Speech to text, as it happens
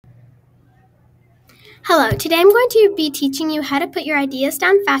Hello, today I'm going to be teaching you how to put your ideas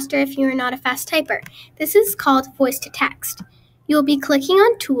down faster if you are not a fast typer. This is called voice to text. You'll be clicking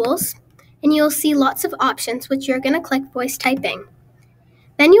on tools and you'll see lots of options which you're going to click voice typing.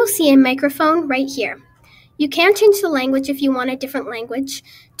 Then you'll see a microphone right here. You can change the language if you want a different language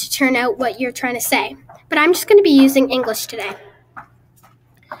to turn out what you're trying to say, but I'm just going to be using English today.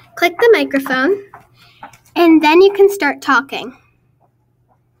 Click the microphone and then you can start talking.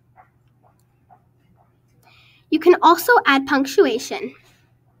 You can also add punctuation,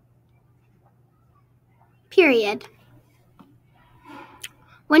 period.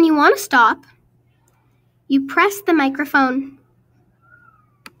 When you want to stop, you press the microphone.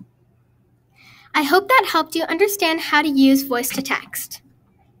 I hope that helped you understand how to use voice to text.